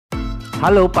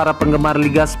Halo para penggemar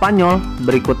Liga Spanyol,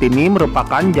 berikut ini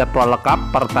merupakan jadwal lengkap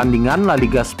pertandingan La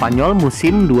Liga Spanyol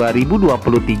musim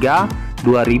 2023-2024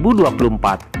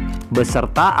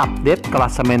 beserta update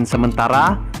klasemen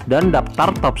sementara dan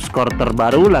daftar top skor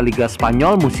terbaru La Liga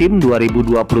Spanyol musim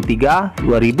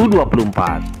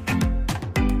 2023-2024.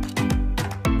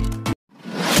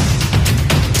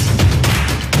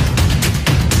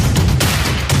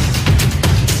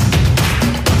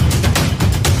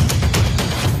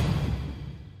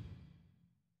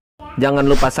 Jangan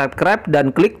lupa subscribe dan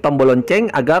klik tombol lonceng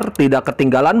agar tidak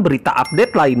ketinggalan berita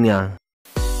update lainnya.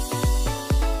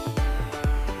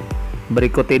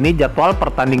 Berikut ini jadwal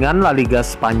pertandingan La Liga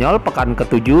Spanyol pekan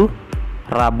ke-7,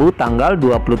 Rabu tanggal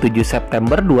 27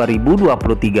 September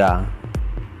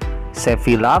 2023.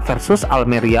 Sevilla versus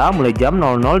Almeria mulai jam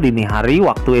 00 dini hari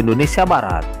waktu Indonesia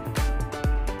Barat.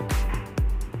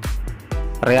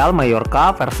 Real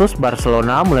Mallorca versus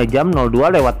Barcelona mulai jam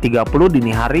 02.30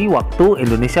 dini hari waktu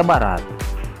Indonesia Barat.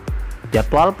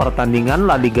 Jadwal pertandingan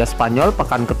La Liga Spanyol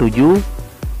pekan ke-7,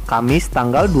 Kamis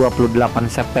tanggal 28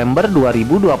 September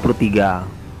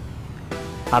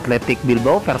 2023. Athletic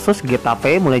Bilbao versus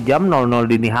Getafe mulai jam 00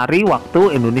 dini hari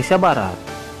waktu Indonesia Barat.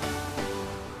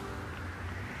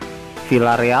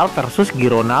 Villarreal versus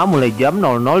Girona mulai jam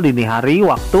 00 dini hari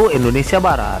waktu Indonesia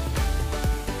Barat.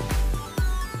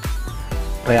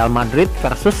 Real Madrid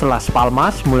versus Las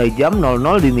Palmas mulai jam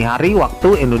 00 dini hari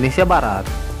waktu Indonesia Barat.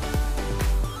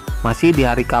 Masih di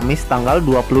hari Kamis tanggal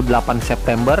 28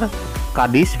 September,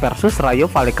 Cadiz versus Rayo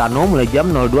Vallecano mulai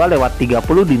jam 02.30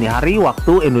 dini hari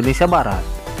waktu Indonesia Barat.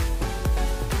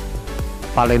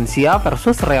 Valencia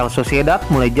versus Real Sociedad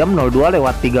mulai jam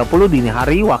 02.30 dini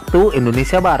hari waktu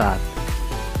Indonesia Barat.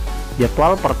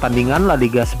 Jadwal pertandingan La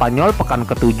Liga Spanyol pekan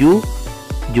ke-7,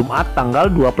 Jumat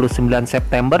tanggal 29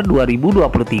 September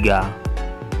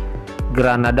 2023.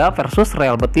 Granada versus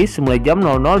Real Betis mulai jam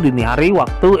 00 dini hari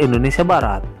waktu Indonesia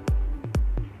Barat.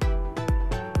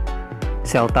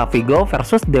 Celta Vigo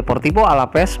versus Deportivo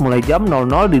Alaves mulai jam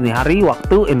 00 dini hari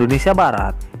waktu Indonesia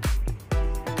Barat.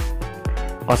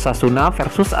 Osasuna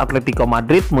versus Atletico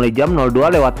Madrid mulai jam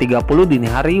 02.30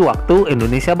 dini hari waktu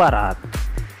Indonesia Barat.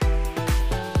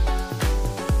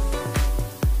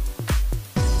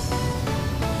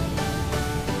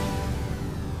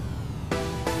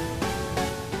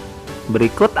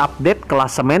 Berikut update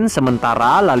klasemen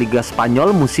sementara La Liga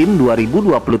Spanyol musim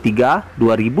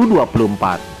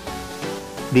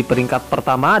 2023-2024. Di peringkat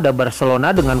pertama ada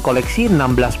Barcelona dengan koleksi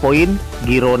 16 poin,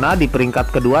 Girona di peringkat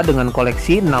kedua dengan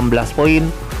koleksi 16 poin,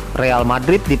 Real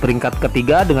Madrid di peringkat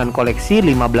ketiga dengan koleksi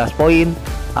 15 poin,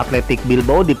 Athletic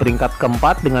Bilbao di peringkat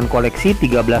keempat dengan koleksi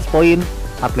 13 poin,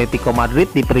 Atletico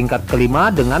Madrid di peringkat kelima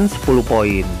dengan 10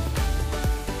 poin.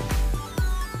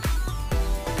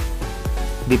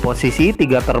 Di posisi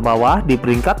 3 terbawah di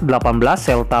peringkat 18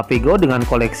 Celta Vigo dengan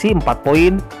koleksi 4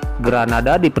 poin,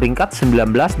 Granada di peringkat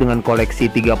 19 dengan koleksi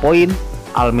 3 poin,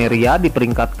 Almeria di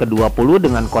peringkat ke-20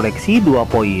 dengan koleksi 2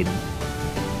 poin.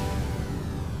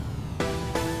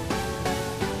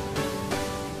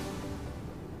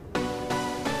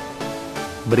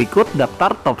 Berikut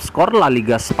daftar top skor La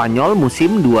Liga Spanyol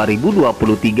musim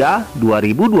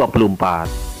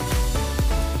 2023-2024.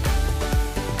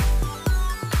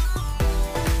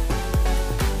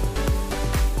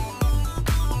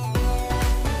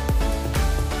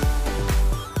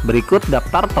 Berikut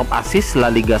daftar top assist La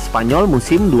Liga Spanyol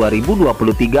musim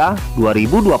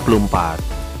 2023-2024.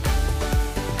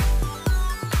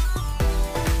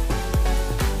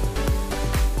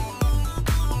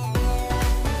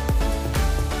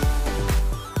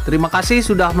 Terima kasih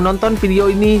sudah menonton video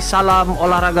ini. Salam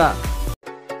olahraga.